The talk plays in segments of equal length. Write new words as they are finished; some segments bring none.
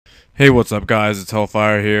Hey, what's up guys, it's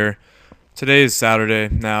Hellfire here. Today is Saturday.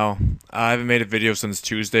 Now, I haven't made a video since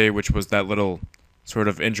Tuesday, which was that little sort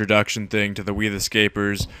of introduction thing to the We the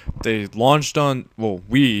Scapers. We launched on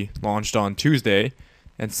Tuesday,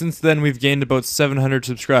 and since then we've gained about 700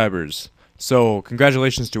 subscribers. So,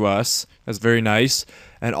 congratulations to us, that's very nice.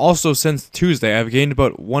 And also, since Tuesday, I've gained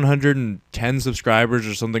about 110 subscribers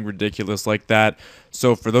or something ridiculous like that.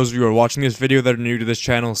 So, for those of you who are watching this video that are new to this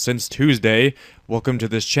channel since Tuesday, welcome to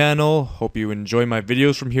this channel. Hope you enjoy my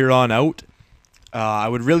videos from here on out. I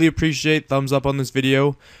would really appreciate thumbs up on this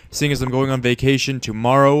video, seeing as I'm going on vacation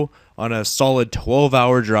tomorrow on a solid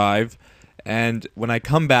 12-hour drive. And when I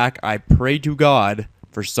come back, I pray to God,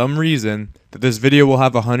 for some reason, that this video will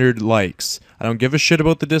have 100 likes. I don't give a shit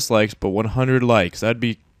about the dislikes, but 100 likes, that'd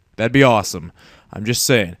be awesome. I'm just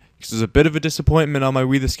saying. This is a bit of a disappointment on my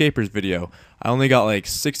We the Scapers video. I only got like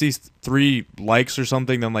 63 likes or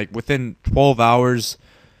something, then like within 12 hours,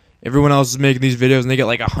 everyone else is making these videos and they get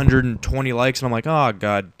like 120 likes, and I'm like, oh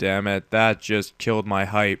god damn it, that just killed my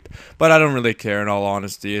hype. But I don't really care, in all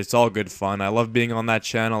honesty. It's all good fun. I love being on that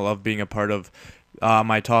channel. I love being a part of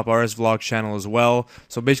my Top RS Vlog channel as well.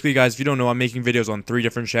 So basically, guys, if you don't know, I'm making videos on 3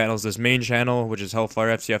 different channels. This main channel, which is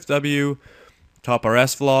hellfireftfw, Top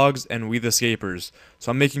RS Vlogs, and We the Scapers.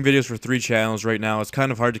 So I'm making videos for 3 channels right now. It's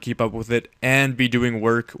kind of hard to keep up with it and be doing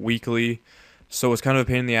work weekly. So it's kind of a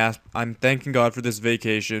pain in the ass. I'm thanking God for this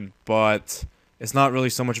vacation, but it's not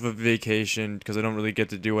really so much of a vacation because I don't really get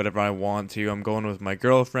to do whatever I want to. I'm going with my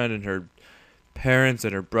girlfriend and her parents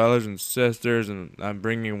and her brothers and sisters, and I'm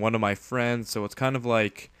bringing one of my friends. So it's kind of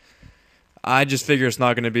like, I just figure it's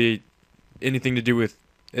not going to be anything to do with,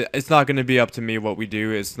 it's not going to be up to me what we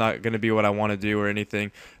do. It's not going to be what I want to do or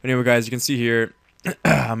anything. Anyway, guys, you can see here,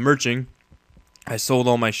 I'm merching. I sold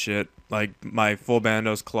all my shit, like my full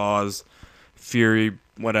bandos, claws, Fury,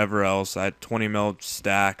 whatever else. I had 20 mil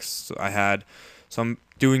stacks. So I'm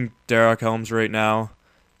doing Darrock helms right now.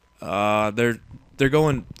 They're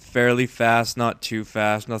going fairly fast, not too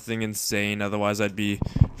fast, nothing insane. Otherwise, I'd be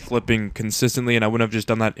flipping consistently, and I wouldn't have just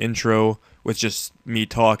done that intro with just me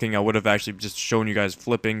talking. I would have actually just shown you guys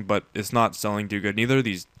flipping, but it's not selling too good. Neither of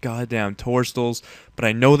these goddamn Torstals, but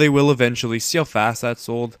I know they will eventually. See how fast that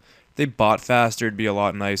sold? If they bought faster, it'd be a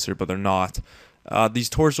lot nicer, but they're not. These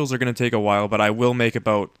torsos are going to take a while, but I will make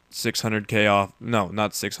about 600k off. No,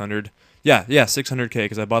 not 600. Yeah, 600k,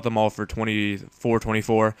 because I bought them all for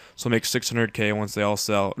 24, so I'll make 600k once they all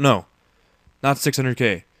sell. No, not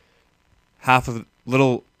 600k.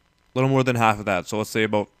 Little more than half of that. So let's say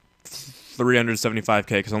about 375k,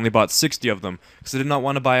 because I only bought 60 of them, because I did not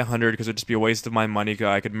want to buy 100, because it'd just be a waste of my money.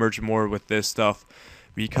 I could merch more with this stuff,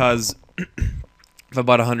 because if I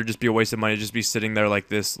bought 100, just be a waste of money, just be sitting there like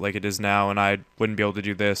this, like it is now, and I wouldn't be able to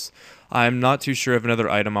do this. I'm not too sure of another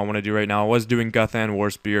item I want to do right now. I was doing Guthan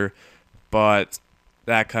War Spear, but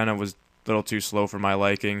that kind of was a little too slow for my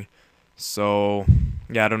liking. So,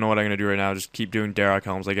 yeah, I don't know what I'm going to do right now. Just keep doing Darrock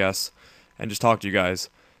helms, I guess, and just talk to you guys.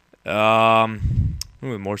 Ooh,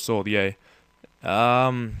 more sold, yay.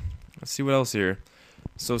 Let's see what else here.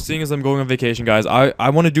 So, seeing as I'm going on vacation, guys, I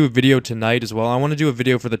want to do a video tonight as well. I want to do a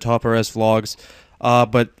video for the Top RS Vlogs.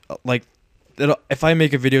 But like, if I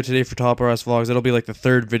make a video today for Top RS Vlogs, it'll be like the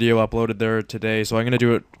 3rd video uploaded there today. So I'm gonna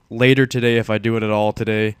do it later today if I do it at all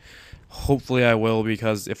today. Hopefully I will,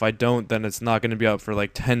 because if I don't, then it's not gonna be up for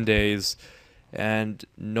like 10 days, and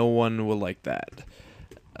no one will like that.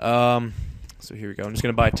 So here we go. I'm just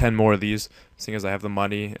gonna buy 10 more of these, seeing as I have the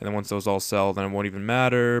money, and then once those all sell, then it won't even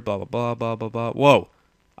matter. Blah blah blah blah blah blah. Whoa!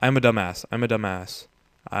 I'm a dumbass. I'm a dumbass.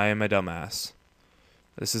 I am a dumbass.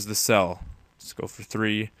 This is the sell. Let's go for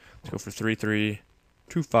 3. Let's go for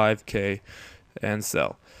 3.25k and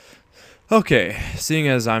sell. Okay, seeing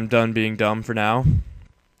as I'm done being dumb for now,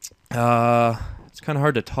 it's kind of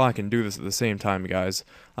hard to talk and do this at the same time, guys.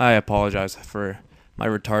 I apologize for my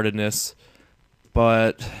retardedness,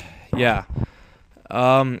 but yeah.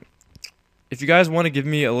 If you guys want to give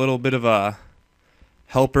me a little bit of a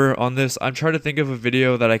helper on this, I'm trying to think of a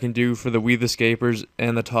video that I can do for the We the Scapers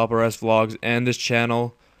and the Top RS Vlogs and this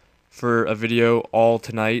channel for a video all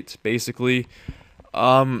tonight, basically.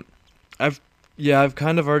 I've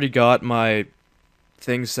kind of already got my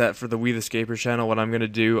thing set for the We the Scapers channel. What I'm gonna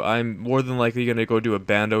do, I'm more than likely gonna go do a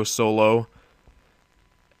bando solo,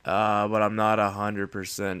 but I'm not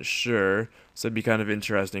 100% sure. So it'd be kind of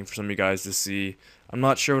interesting for some of you guys to see. I'm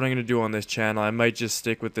not sure what I'm gonna do on this channel. I might just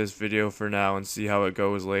stick with this video for now and see how it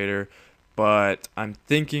goes later. But I'm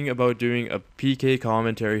thinking about doing a PK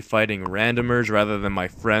commentary fighting randomers rather than my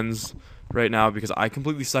friends right now, because I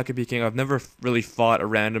completely suck at PKing. I've never really fought a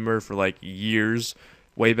randomer for like years,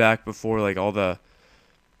 way back before like all the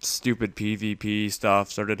stupid PvP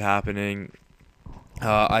stuff started happening.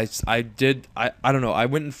 I don't know. I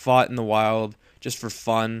went and fought in the wild just for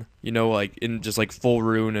fun, you know, like in just like full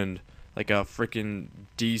rune and like a freaking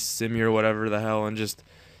D-Simi or whatever the hell, and just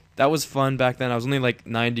that was fun back then. I was only like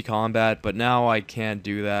 90 combat, but now I can't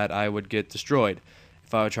do that. I would get destroyed.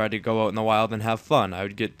 If I would try to go out in the wild and have fun, I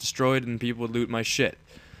would get destroyed and people would loot my shit.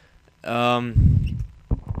 So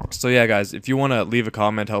yeah, guys, if you want to leave a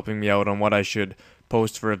comment helping me out on what I should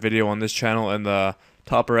post for a video on this channel and the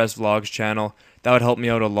Topper S Vlogs channel, that would help me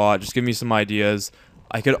out a lot. Just give me some ideas.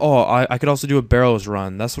 I could also do a barrels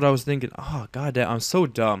run. That's what I was thinking. Oh god damn, I'm so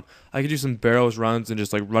dumb. I could do some barrels runs and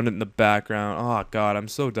just like run it in the background. Oh god, I'm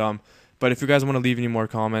so dumb. But if you guys want to leave any more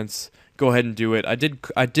comments, go ahead and do it. I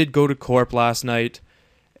did go to Corp last night,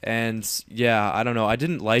 and yeah, I don't know. I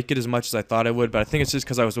didn't like it as much as I thought I would, but I think it's just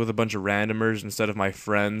because I was with a bunch of randomers instead of my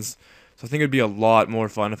friends. So I think it'd be a lot more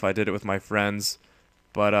fun if I did it with my friends.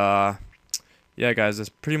 But yeah, guys, that's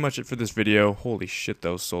pretty much it for this video. Holy shit,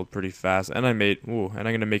 those sold pretty fast, and and I'm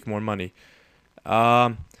gonna make more money.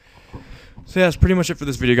 So yeah, that's pretty much it for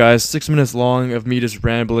this video, guys. 6 minutes long of me just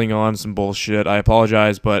rambling on some bullshit. I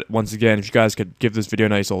apologize, but once again, if you guys could give this video a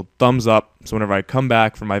nice old thumbs up, so whenever I come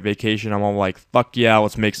back from my vacation, I'm all like, fuck yeah,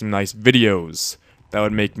 let's make some nice videos. That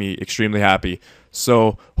would make me extremely happy.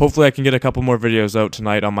 So hopefully I can get a couple more videos out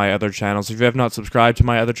tonight on my other channels. If you have not subscribed to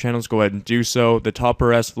my other channels, go ahead and do so. The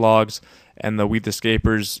Topper S Vlogs and the We the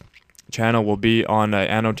Scapers channel will be on an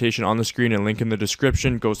annotation on the screen and link in the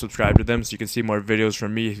description. Go subscribe to them so you can see more videos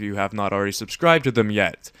from me if you have not already subscribed to them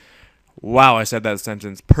yet. Wow, I said that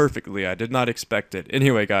sentence perfectly. I did not expect it.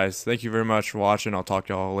 Anyway, guys, thank you very much for watching. I'll talk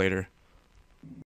to y'all later.